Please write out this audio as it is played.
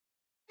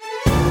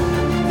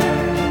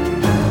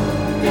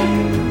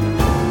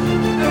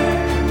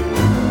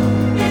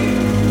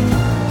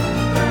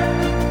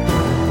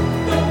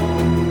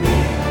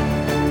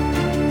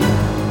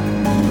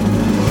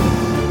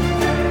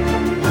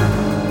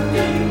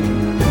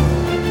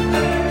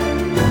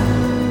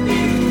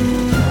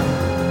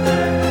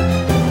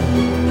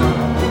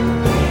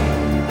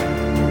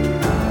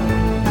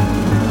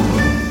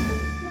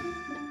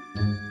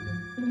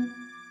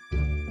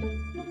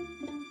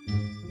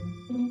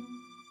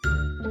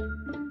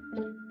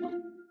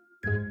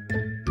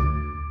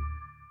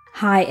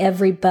Hi,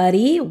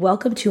 everybody.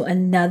 Welcome to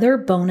another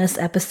bonus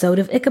episode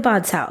of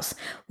Ichabod's House.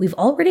 We've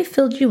already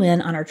filled you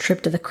in on our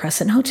trip to the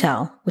Crescent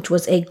Hotel, which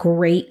was a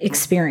great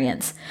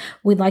experience.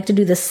 We'd like to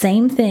do the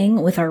same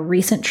thing with our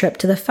recent trip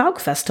to the Fouke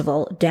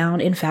Festival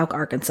down in Fouke,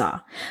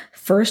 Arkansas.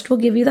 First, we'll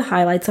give you the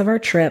highlights of our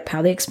trip,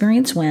 how the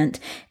experience went,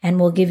 and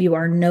we'll give you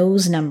our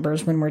nose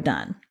numbers when we're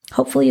done.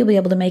 Hopefully, you'll be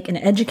able to make an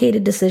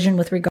educated decision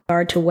with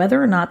regard to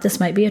whether or not this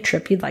might be a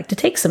trip you'd like to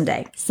take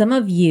someday. Some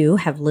of you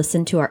have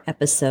listened to our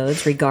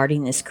episodes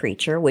regarding this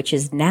creature, which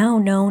is now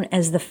known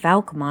as the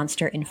Fouke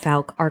monster in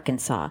Fouke,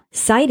 Arkansas.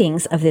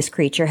 Sightings of this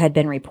creature had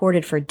been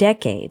reported for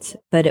decades,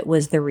 but it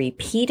was the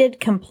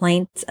repeated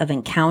complaints of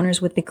encounters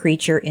with the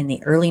creature in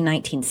the early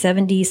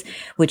 1970s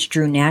which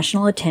drew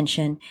national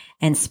attention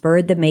and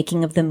spurred the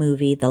making of the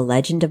movie The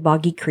Legend of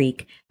Boggy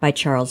Creek by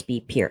Charles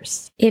B.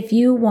 Pierce. If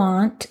you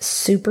want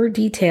super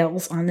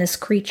details on this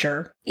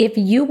creature, its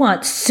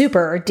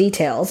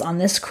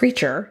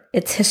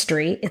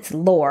history, its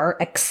lore,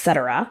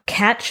 etc.,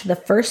 catch the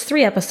first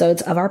 3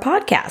 episodes of our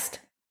podcast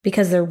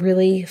because they're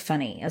really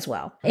funny as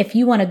well. If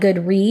you want a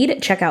good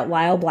read, check out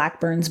Lyle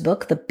Blackburn's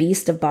book, The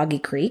Beast of Boggy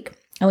Creek.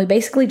 And we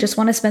basically just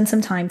want to spend some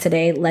time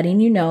today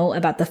letting you know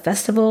about the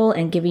festival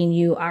and giving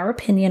you our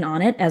opinion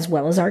on it as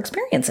well as our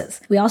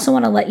experiences. We also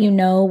want to let you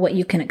know what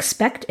you can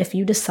expect if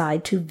you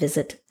decide to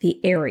visit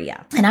the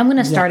area. And I'm going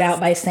to start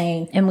out by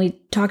saying, and we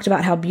talked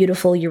about how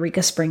beautiful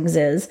Eureka Springs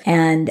is.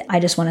 And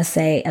I just want to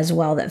say as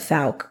well that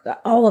Fouke,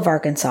 all of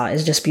Arkansas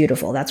is just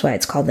beautiful. That's why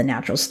it's called the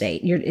natural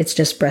state. It's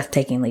just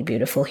breathtakingly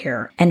beautiful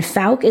here. And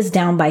Fouke is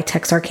down by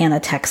Texarkana,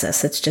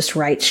 Texas. It's just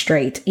right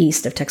straight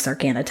east of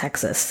Texarkana,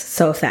 Texas.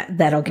 So if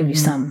that'll give you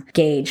some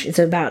gauge. It's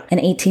about an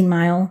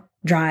 18-mile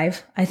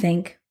drive, I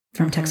think,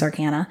 from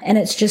Texarkana. And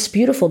it's just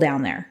beautiful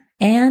down there.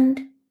 And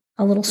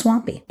a little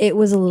swampy. It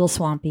was a little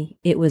swampy.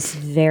 It was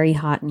very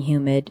hot and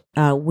humid.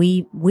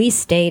 We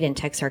stayed in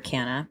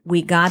Texarkana.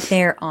 We got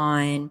there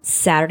on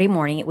Saturday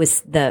morning.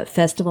 The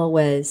festival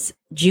was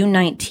June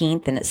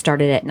 19th and it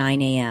started at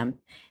 9 a.m.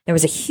 There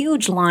was a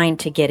huge line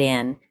to get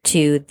in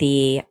to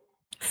the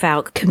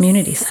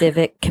Fouke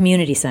Civic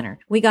Community Center.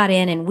 We got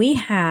in and we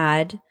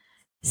had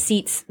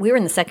seats. We were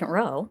in the second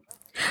row.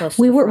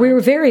 We were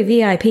very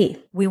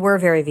VIP. We were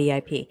very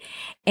VIP.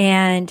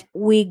 And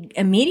we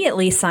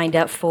immediately signed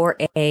up for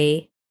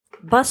a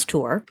bus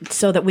tour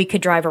so that we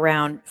could drive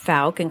around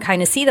Fouke and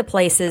kind of see the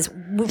places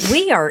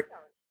we are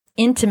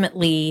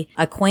intimately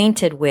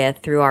acquainted with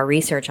through our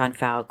research on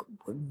Fouke,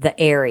 the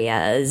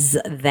areas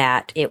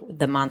that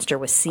the monster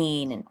was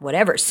seen and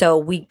whatever. So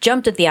we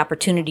jumped at the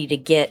opportunity to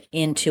get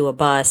into a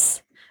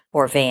bus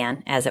or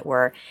van, as it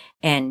were,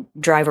 and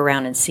drive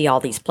around and see all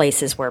these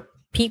places where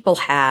people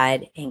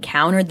had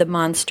encountered the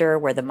monster,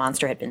 where the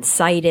monster had been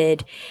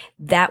sighted.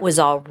 That was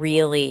all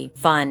really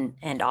fun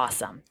and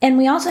awesome. And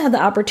we also had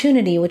the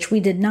opportunity, which we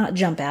did not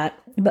jump at,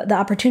 but the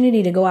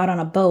opportunity to go out on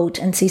a boat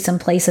and see some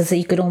places that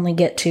you could only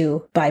get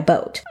to by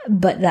boat.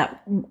 But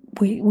that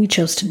we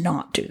chose to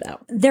not do that.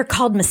 They're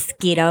called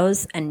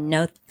mosquitoes, and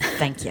no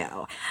thank you.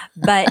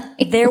 But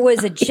there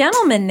was a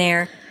gentleman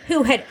there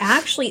who had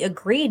actually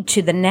agreed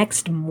to the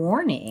next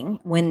morning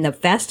when the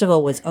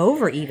festival was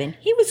over even,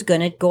 he was going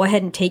to go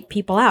ahead and take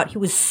people out. He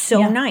was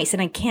so nice.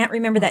 And I can't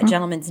remember that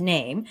gentleman's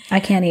name. I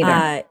can't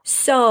either.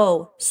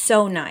 So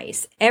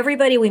nice.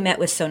 Everybody we met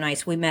was so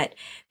nice. We met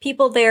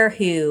people there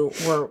who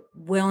were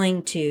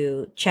willing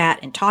to chat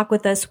and talk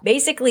with us.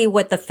 Basically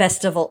what the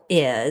festival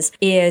is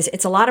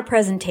it's a lot of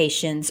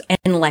presentations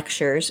and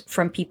lectures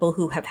from people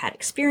who have had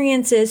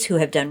experiences, who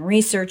have done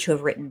research, who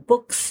have written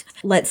books.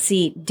 Let's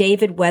see,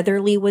 David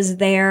Weatherly was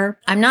there.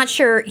 I'm not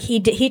sure.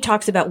 He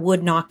talks about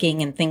wood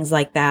knocking and things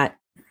like that,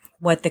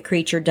 what the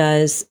creature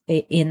does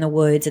in the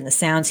woods and the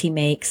sounds he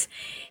makes.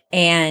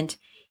 And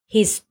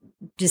he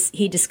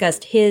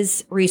discussed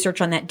his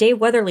research on that. Dave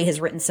Weatherly has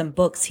written some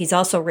books. He's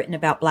also written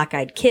about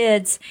black-eyed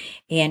kids,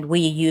 and we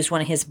used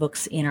one of his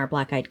books in our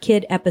black-eyed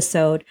kid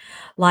episode.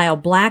 Lyle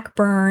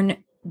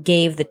Blackburn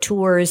gave the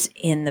tours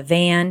in the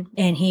van,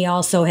 and he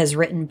also has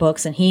written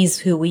books, and he's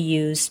who we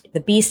used. The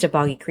Beast of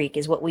Boggy Creek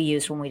is what we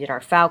used when we did our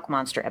Fouke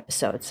monster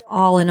episodes.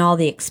 All in all,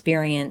 the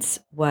experience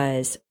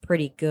was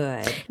pretty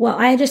good. Well,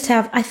 I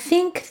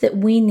think that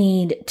we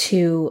need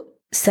to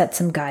set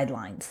some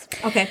guidelines.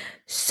 Okay.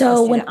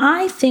 So when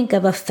I think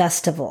of a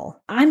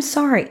festival, I'm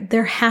sorry,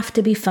 there have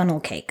to be funnel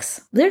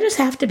cakes. There just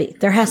have to be.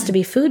 There has to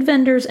be food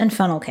vendors and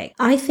funnel cake.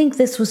 I think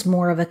this was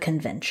more of a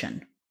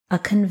convention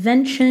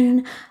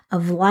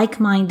of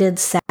like-minded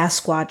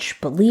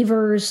Sasquatch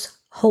believers,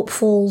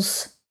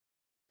 hopefuls,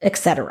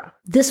 etc.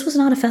 This was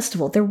not a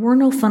festival. There were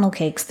no funnel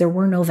cakes. There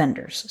were no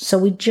vendors.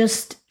 So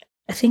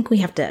I think we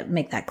have to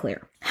make that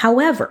clear.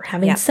 However,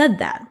 having said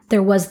that,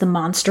 there was the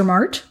Monster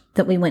Mart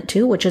that we went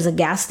to, which is a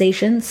gas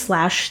station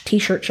 /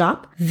 t-shirt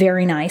shop.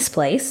 Very nice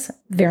place.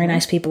 Very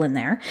nice people in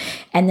there.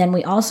 And then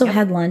we also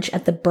had lunch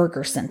at the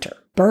Burger Center.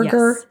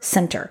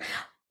 Center.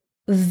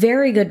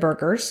 Very good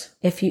burgers.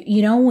 If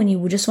when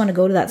you just want to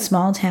go to that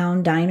small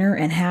town diner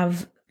and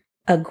have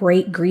a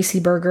great greasy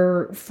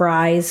burger,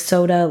 fries,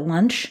 soda,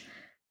 lunch,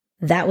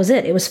 that was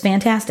it. It was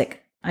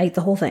fantastic. I ate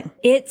the whole thing.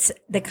 It's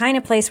the kind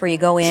of place where you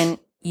go in,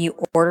 you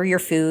order your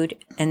food,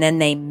 and then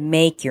they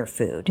make your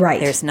food. Right.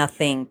 There's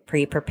nothing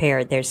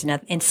pre-prepared. There's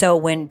nothing. And so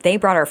when they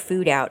brought our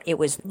food out, it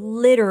was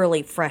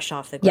literally fresh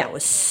off the grill. Yeah. It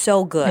was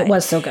so good. It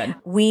was so good.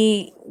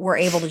 We were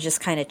able to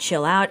just kind of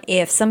chill out.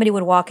 If somebody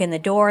would walk in the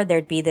door,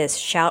 there'd be this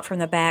shout from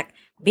the back,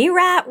 "Be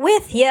right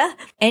with you."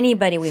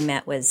 Anybody we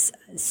met was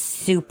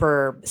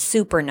super,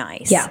 super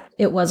nice. Yeah,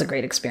 it was a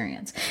great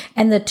experience.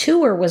 And the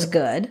tour was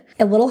good.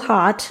 A little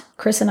hot.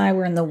 Chris and I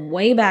were in the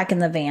way back in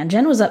the van.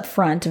 Jen was up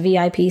front,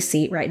 VIP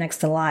seat right next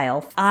to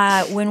Lyle.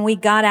 When we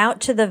got out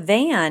to the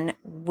van,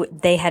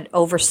 they had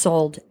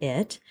oversold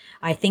it.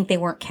 I think they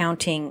weren't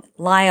counting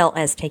Lyle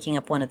as taking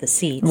up one of the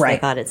seats. Right. They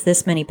thought it's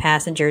this many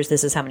passengers.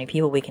 This is how many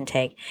people we can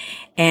take.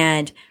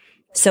 And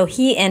so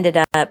he ended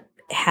up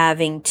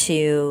having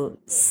to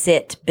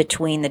sit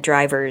between the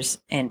driver's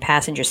and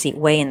passenger seat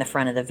way in the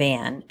front of the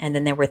van. And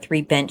then there were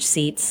 3 bench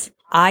seats.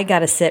 I got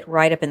to sit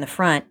right up in the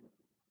front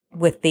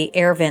with the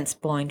air vents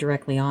blowing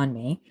directly on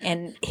me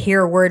and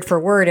hear word for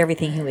word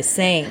everything he was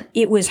saying.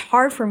 It was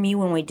hard for me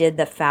when we did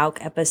the Falk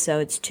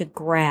episodes to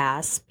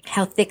grasp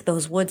how thick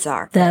those woods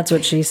are. That's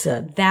what she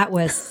said. That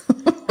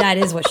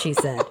is what she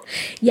said.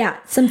 Yeah,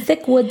 some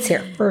thick woods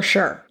here for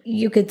sure.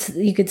 You could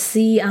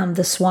see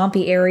the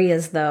swampy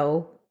areas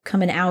though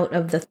coming out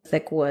of the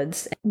thick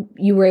woods.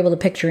 You were able to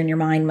picture in your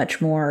mind much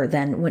more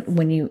than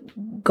when you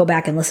go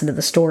back and listen to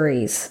the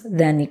stories.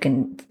 Then you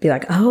can be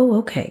like, oh,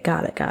 okay,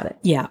 got it.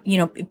 Yeah.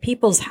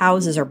 People's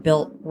houses are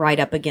built right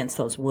up against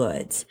those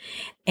woods.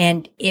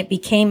 And it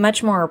became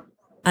much more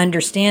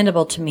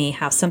understandable to me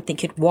how something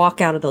could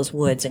walk out of those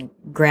woods and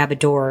grab a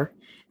door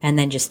and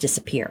then just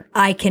disappear.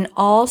 I can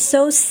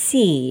also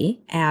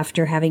see,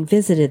 after having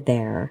visited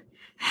there,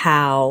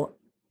 how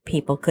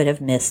people could have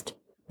missed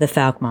the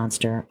Falk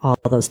monster all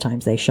those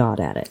times they shot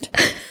at it.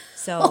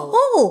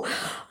 So,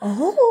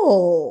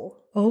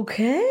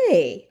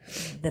 okay.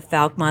 The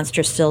Falk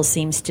monster still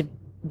seems to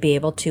be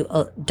able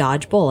to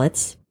dodge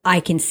bullets. I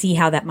can see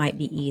how that might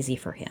be easy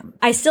for him.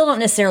 I still don't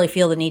necessarily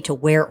feel the need to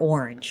wear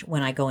orange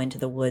when I go into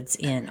the woods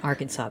in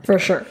Arkansas. For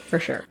sure.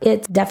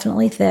 It's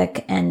definitely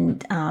thick,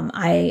 and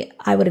I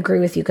would agree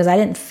with you because I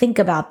didn't think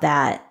about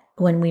that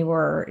when we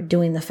were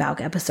doing the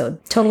Falk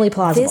episode. Totally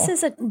plausible.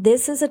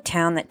 This is a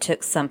town that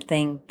took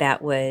something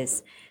that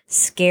was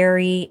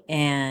scary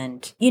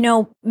and,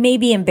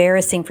 maybe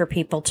embarrassing for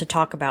people to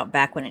talk about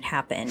back when it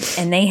happened.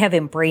 And they have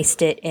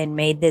embraced it and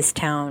made this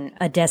town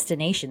a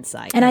destination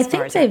site. And I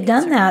think they've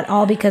done that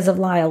all because of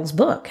Lyle's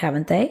book,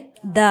 haven't they?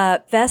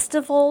 The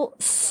festival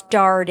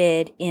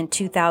started in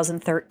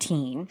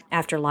 2013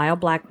 after Lyle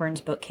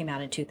Blackburn's book came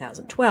out in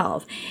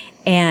 2012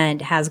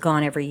 and has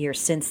gone every year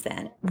since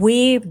then.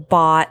 We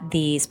bought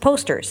these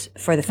posters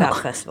for the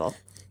Falk Festival.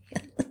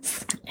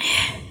 Yes.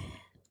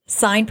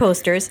 Signed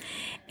posters.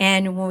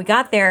 And when we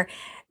got there,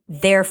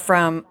 they're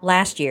from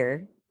last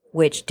year,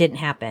 which didn't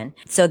happen.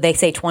 So they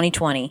say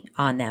 2020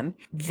 on them.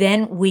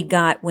 Then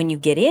when you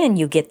get in,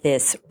 you get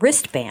this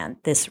wristband,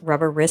 this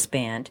rubber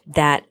wristband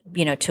that,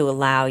 to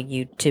allow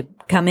you to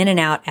come in and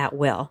out at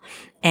will.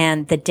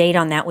 And the date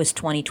on that was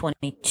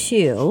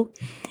 2022.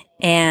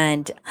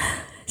 And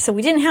so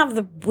we didn't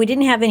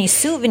have any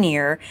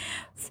souvenir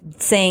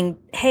saying,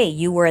 hey,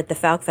 you were at the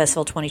Falk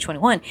Festival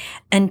 2021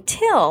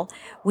 until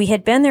we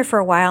had been there for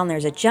a while. And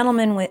there's a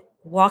gentleman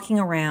walking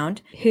around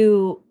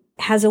who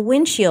has a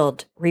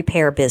windshield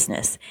repair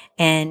business,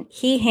 and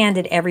he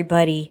handed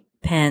everybody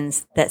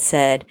pens that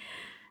said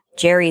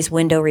Jerry's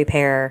Window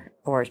Repair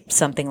or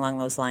something along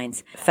those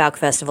lines, Falk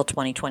Festival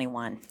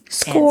 2021.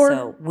 Score. And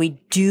so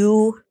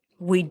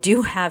we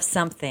do have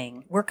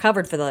something. We're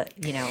covered for the,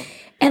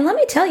 And let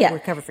me tell you, we're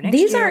covered for next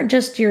these year. aren't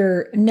just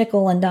your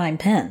nickel and dime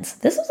pens.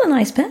 This is a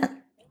nice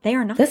pen. They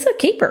are not. This is a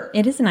keeper.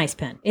 It is a nice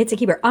pen. It's a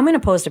keeper. I'm going to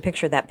post a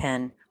picture of that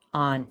pen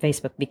on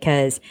Facebook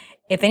because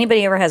if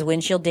anybody ever has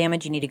windshield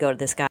damage, you need to go to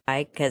this guy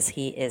because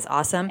he is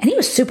awesome. And he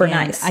was super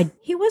nice.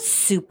 He was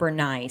super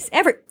nice.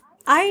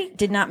 I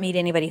did not meet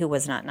anybody who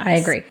was not nice. I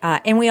agree.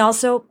 And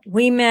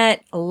we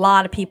met a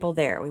lot of people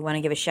there. We want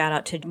to give a shout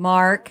out to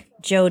Mark,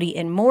 Jody,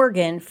 and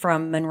Morgan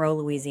from Monroe,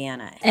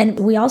 Louisiana. And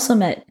we also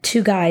met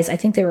 2 guys, I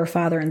think they were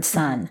father and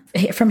son,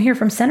 from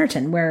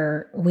Centerton,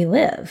 where we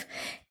live.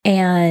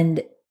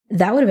 And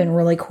that would have been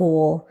really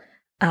cool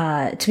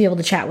to be able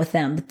to chat with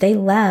them. But they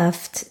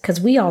left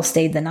because we all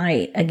stayed the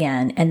night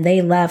again, and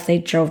they left. They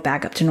drove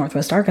back up to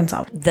Northwest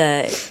Arkansas.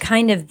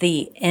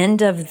 The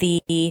end of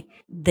the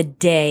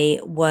day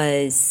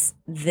was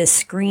the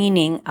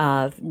screening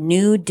of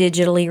new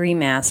digitally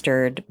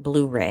remastered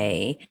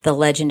Blu-ray, The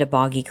Legend of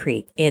Boggy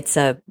Creek. It's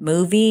a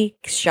movie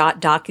shot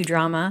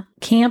docudrama.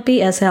 Campy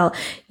as hell.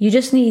 You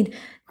just need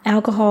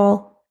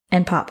alcohol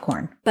and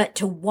popcorn. But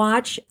to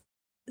watch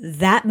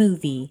that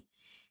movie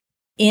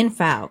in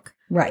Falk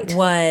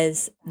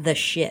was the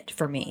shit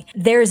for me.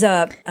 There's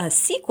a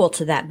sequel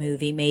to that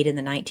movie made in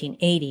the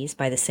 1980s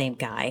by the same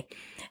guy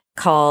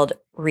called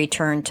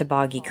Return to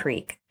Boggy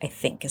Creek, I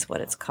think is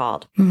what it's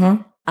called.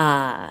 Mm-hmm.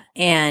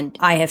 And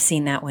I have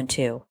seen that one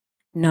too.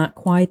 Not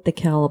quite the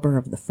caliber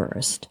of the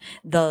first.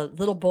 The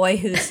little boy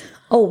who's...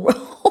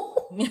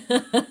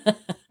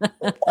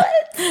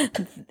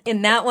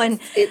 In that one,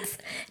 It's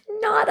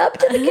not up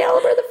to the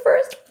caliber of the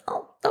first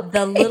film. Okay.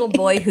 the little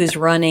boy who's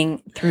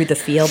running through the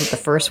field at the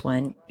first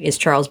one is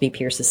Charles B.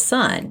 Pierce's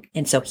son.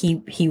 And so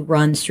he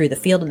runs through the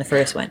field in the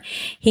first one.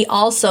 He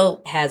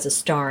also has a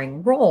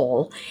starring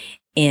role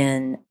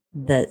in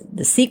the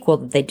sequel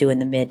that they do in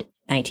the mid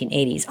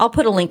 1980s. I'll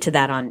put a link to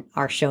that on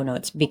our show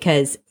notes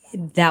because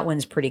that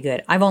one's pretty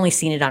good. I've only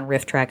seen it on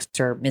Riff Tracks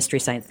or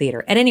Mystery Science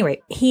Theater. At any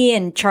rate, he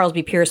and Charles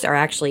B. Pierce are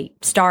actually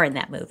star in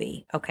that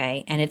movie.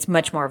 Okay. And it's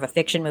much more of a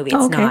fiction movie.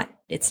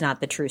 It's not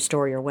the true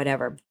story or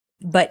whatever.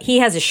 But he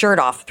has his shirt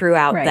off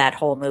throughout that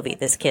whole movie.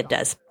 This kid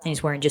does. And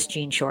he's wearing just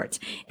jean shorts.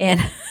 And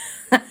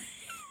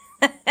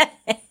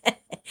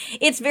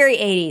it's very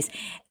 80s.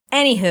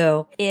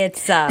 Anywho,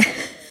 it's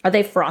Are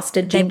they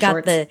frosted jean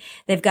shorts?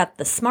 They've got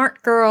the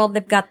smart girl,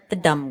 they've got the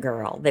dumb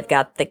girl, they've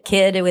got the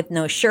kid with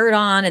no shirt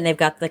on, and they've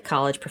got the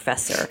college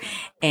professor.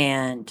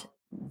 And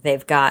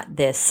they've got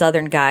this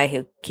Southern guy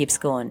who keeps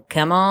going,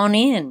 "Come on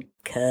in,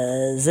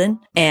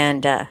 cousin."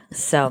 And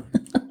so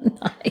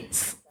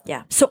Nice.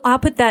 yeah. So I'll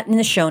put that in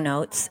the show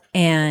notes.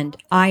 And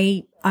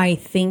I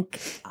think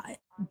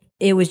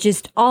it was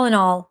just all in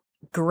all,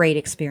 great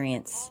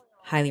experience.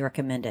 Highly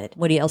recommended.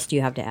 What else do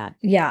you have to add?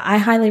 Yeah, I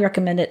highly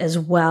recommend it as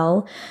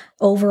well.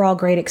 Overall,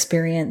 great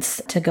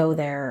experience to go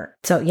there.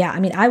 So yeah, I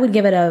mean, I would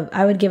give it a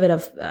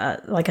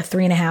like a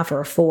 3.5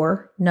 or a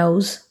 4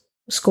 nose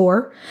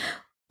score,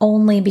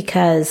 only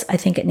because I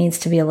think it needs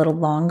to be a little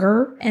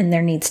longer and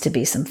there needs to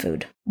be some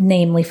food,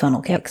 namely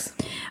funnel cakes.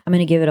 I'm going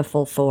to give it a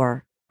full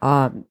 4.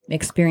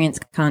 Experience,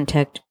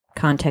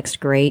 context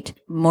great.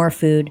 More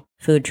food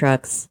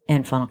trucks,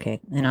 and funnel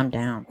cake, and I'm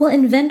down. Well,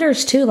 and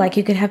vendors too, like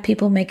you could have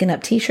people making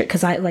up t-shirts,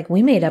 because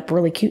we made up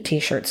really cute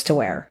t-shirts to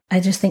wear. I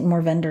just think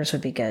more vendors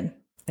would be good.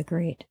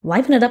 Agreed.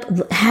 Liven it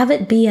up, have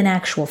it be an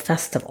actual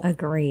festival.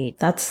 Agreed.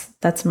 That's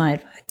my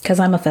advice, because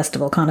I'm a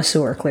festival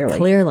connoisseur,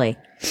 clearly.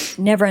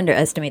 Never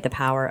underestimate the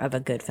power of a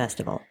good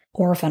festival.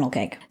 Or a funnel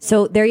cake.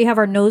 So there you have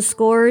our nose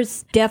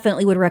scores.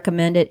 Definitely would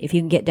recommend it. If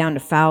you can get down to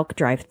Fouke,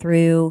 drive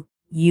through.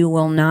 You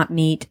will not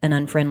meet an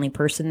unfriendly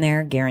person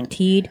there,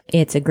 guaranteed.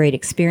 It's a great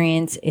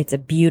experience. It's a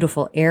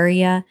beautiful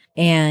area.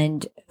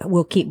 And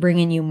we'll keep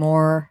bringing you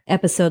more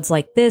episodes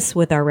like this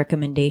with our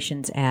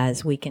recommendations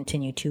as we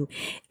continue to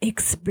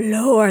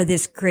explore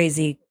this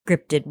crazy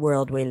cryptid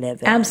world we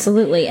live in.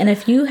 Absolutely. And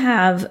if you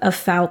have a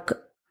Fouke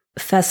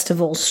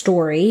festival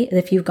story,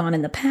 if you've gone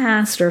in the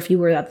past or if you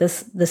were at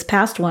this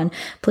past one,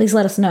 please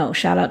let us know.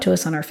 Shout out to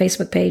us on our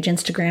Facebook page,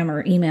 Instagram,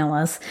 or email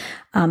us,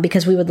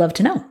 because we would love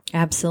to know.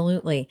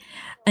 Absolutely.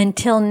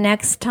 Until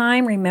next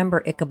time,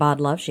 remember,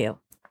 Ichabod loves you.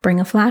 Bring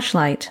a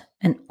flashlight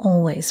and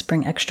always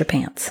bring extra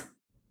pants.